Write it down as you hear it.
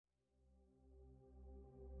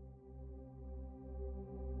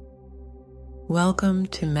Welcome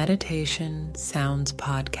to Meditation Sounds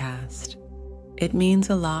Podcast. It means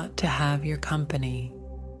a lot to have your company.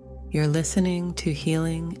 You're listening to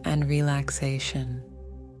healing and relaxation,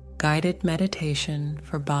 guided meditation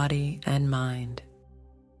for body and mind.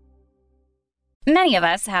 Many of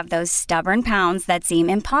us have those stubborn pounds that seem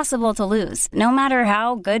impossible to lose, no matter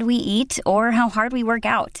how good we eat or how hard we work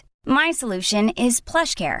out. My solution is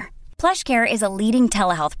PlushCare. PlushCare is a leading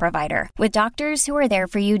telehealth provider with doctors who are there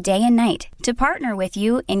for you day and night to partner with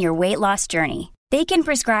you in your weight loss journey. They can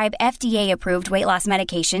prescribe FDA-approved weight loss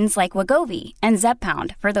medications like Wegovy and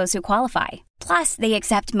Zepbound for those who qualify. Plus, they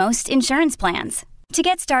accept most insurance plans. To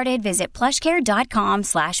get started, visit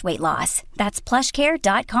plushcare.com/weightloss. That's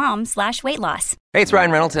plushcare.com/weightloss. Hey, it's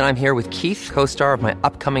Ryan Reynolds, and I'm here with Keith, co-star of my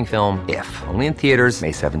upcoming film, If, only in theaters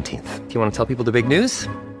May 17th. Do you want to tell people the big news?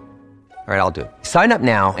 All right, I'll do it. Sign up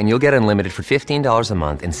now and you'll get unlimited for $15 a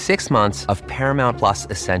month and 6 months of Paramount Plus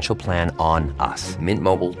Essential Plan on us.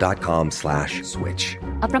 MintMobile.com/switch.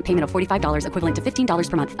 Upfront payment of $45 equivalent to $15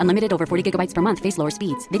 per month. Unlimited over 40 gigabytes per month. Face lower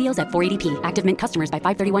speeds. Videos at 480p. Active Mint customers by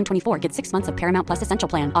 531.24 get 6 months of Paramount Plus Essential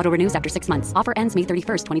Plan. Auto renews after 6 months. Offer ends May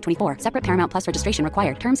 31st, 2024. Separate Paramount Plus registration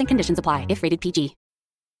required. Terms and conditions apply if rated PG.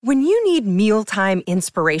 When you need mealtime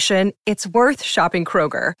inspiration, it's worth shopping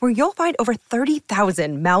Kroger, where you'll find over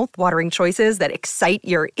 30,000 mouth-watering choices that excite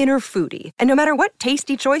your inner foodie. And no matter what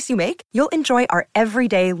tasty choice you make, you'll enjoy our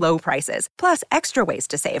everyday low prices, plus extra ways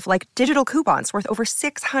to save, like digital coupons worth over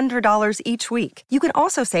 $600 each week. You can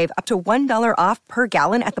also save up to $1 off per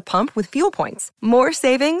gallon at the pump with fuel points. More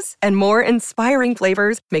savings and more inspiring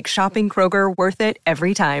flavors make shopping Kroger worth it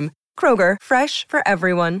every time. Kroger, fresh for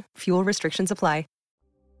everyone. Fuel restrictions apply.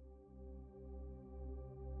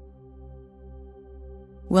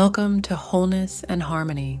 Welcome to Wholeness and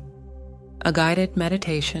Harmony, a guided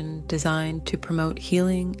meditation designed to promote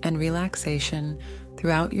healing and relaxation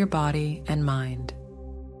throughout your body and mind.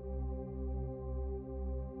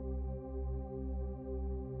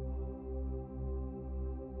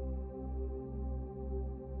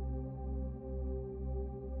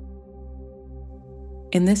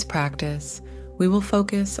 In this practice, we will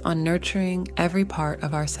focus on nurturing every part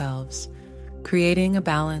of ourselves, creating a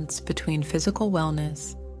balance between physical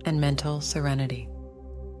wellness and mental serenity.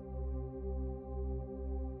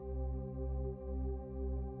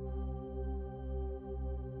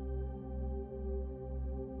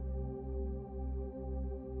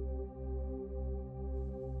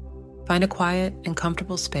 Find a quiet and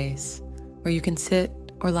comfortable space where you can sit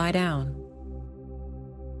or lie down.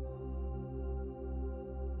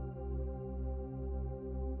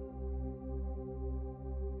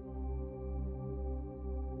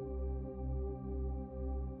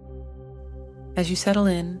 As you settle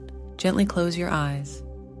in, gently close your eyes.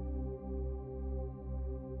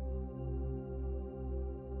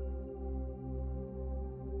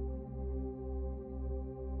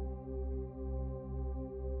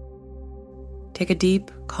 Take a deep,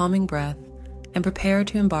 calming breath and prepare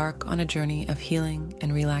to embark on a journey of healing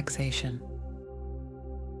and relaxation.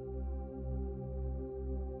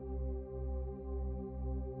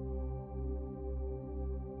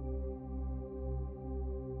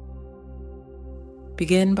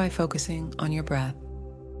 Begin by focusing on your breath.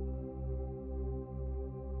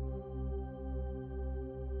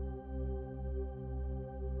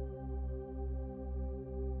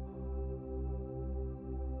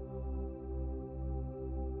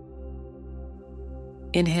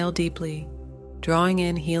 Inhale deeply, drawing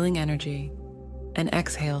in healing energy, and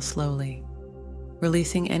exhale slowly,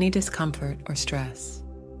 releasing any discomfort or stress.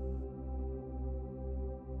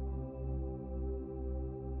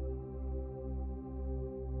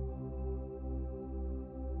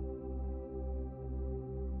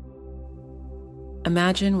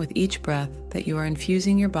 Imagine with each breath that you are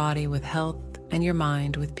infusing your body with health and your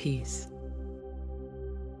mind with peace.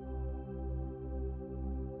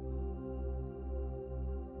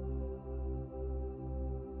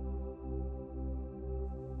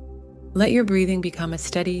 Let your breathing become a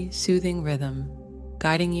steady, soothing rhythm,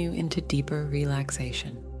 guiding you into deeper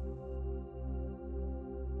relaxation.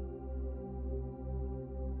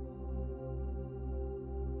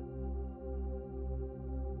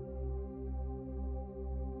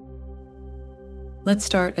 Let's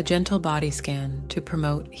start a gentle body scan to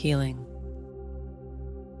promote healing.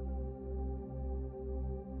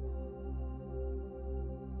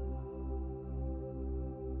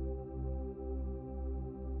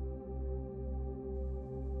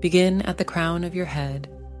 Begin at the crown of your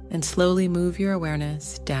head and slowly move your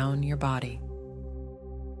awareness down your body.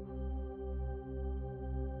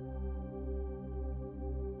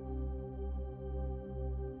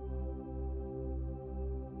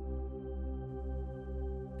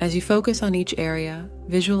 As you focus on each area,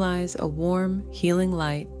 visualize a warm, healing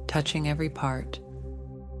light touching every part.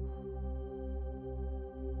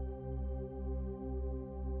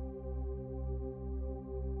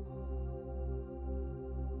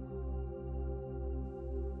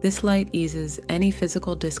 This light eases any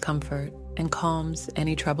physical discomfort and calms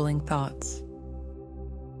any troubling thoughts.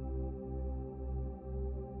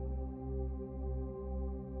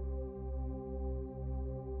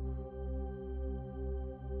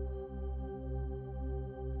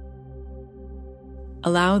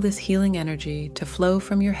 Allow this healing energy to flow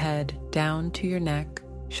from your head down to your neck,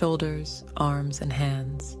 shoulders, arms, and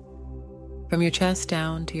hands. From your chest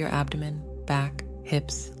down to your abdomen, back,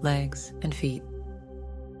 hips, legs, and feet.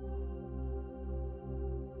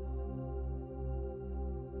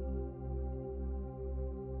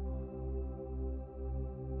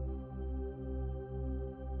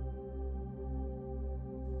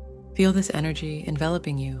 Feel this energy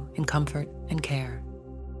enveloping you in comfort and care.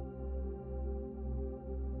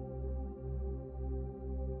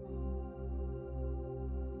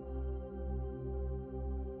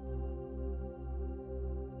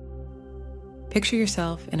 Picture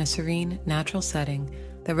yourself in a serene, natural setting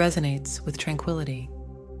that resonates with tranquility.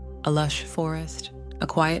 A lush forest, a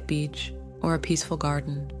quiet beach, or a peaceful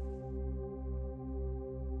garden.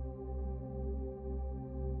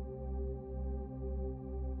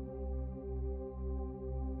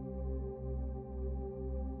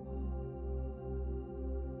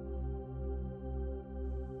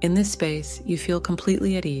 In this space, you feel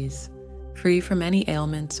completely at ease, free from any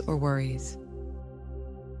ailments or worries.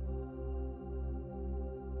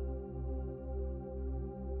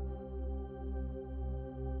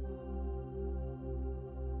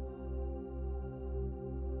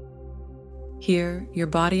 Here, your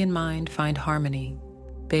body and mind find harmony,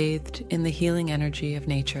 bathed in the healing energy of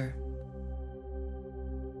nature.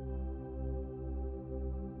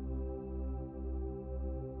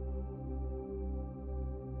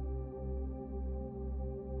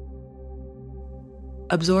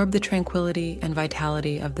 Absorb the tranquility and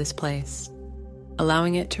vitality of this place,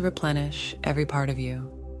 allowing it to replenish every part of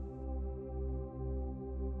you.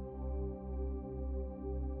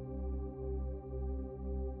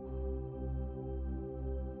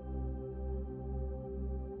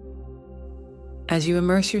 As you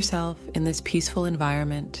immerse yourself in this peaceful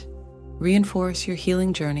environment, reinforce your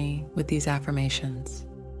healing journey with these affirmations.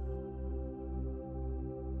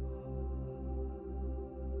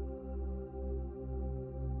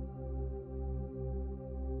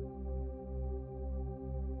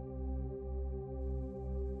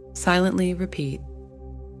 Silently repeat,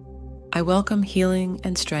 I welcome healing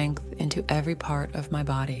and strength into every part of my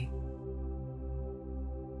body.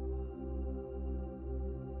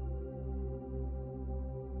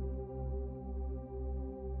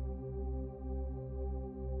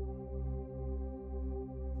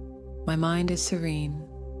 My mind is serene,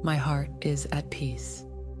 my heart is at peace.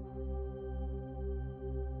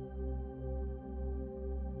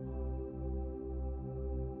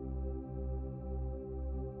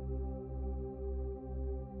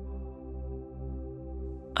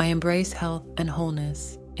 I embrace health and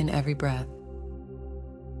wholeness in every breath.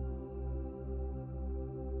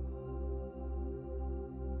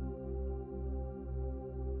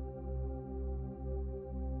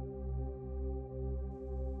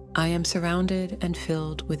 I am surrounded and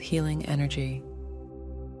filled with healing energy.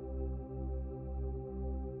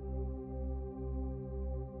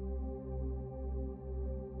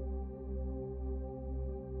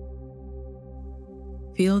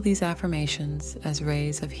 Feel these affirmations as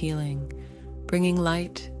rays of healing, bringing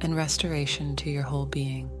light and restoration to your whole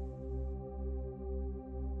being.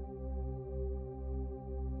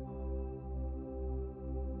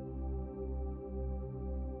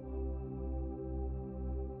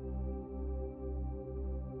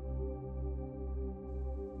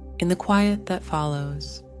 In the quiet that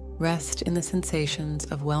follows, rest in the sensations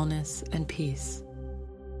of wellness and peace.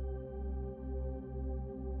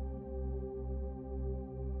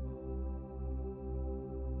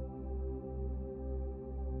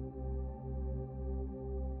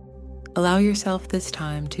 Allow yourself this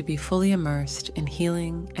time to be fully immersed in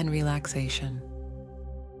healing and relaxation.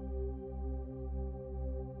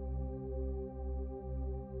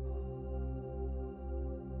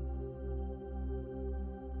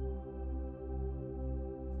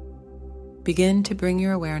 Begin to bring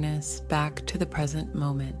your awareness back to the present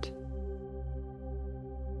moment.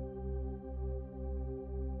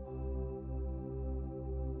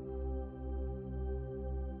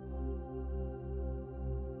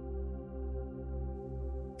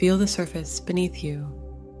 Feel the surface beneath you,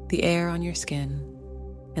 the air on your skin,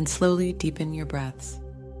 and slowly deepen your breaths.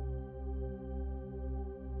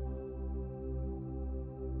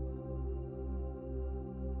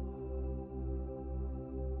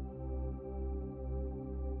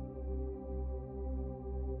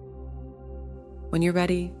 When you're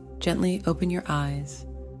ready, gently open your eyes,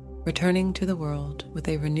 returning to the world with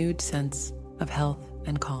a renewed sense of health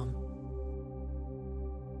and calm.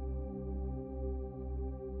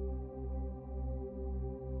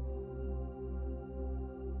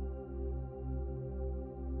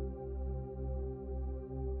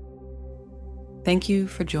 Thank you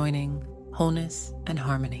for joining Wholeness and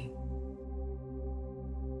Harmony.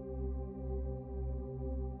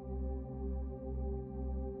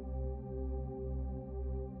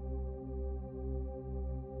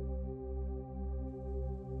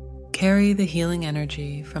 Carry the healing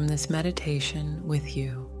energy from this meditation with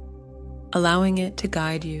you, allowing it to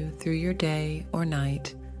guide you through your day or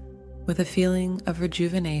night with a feeling of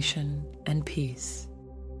rejuvenation and peace.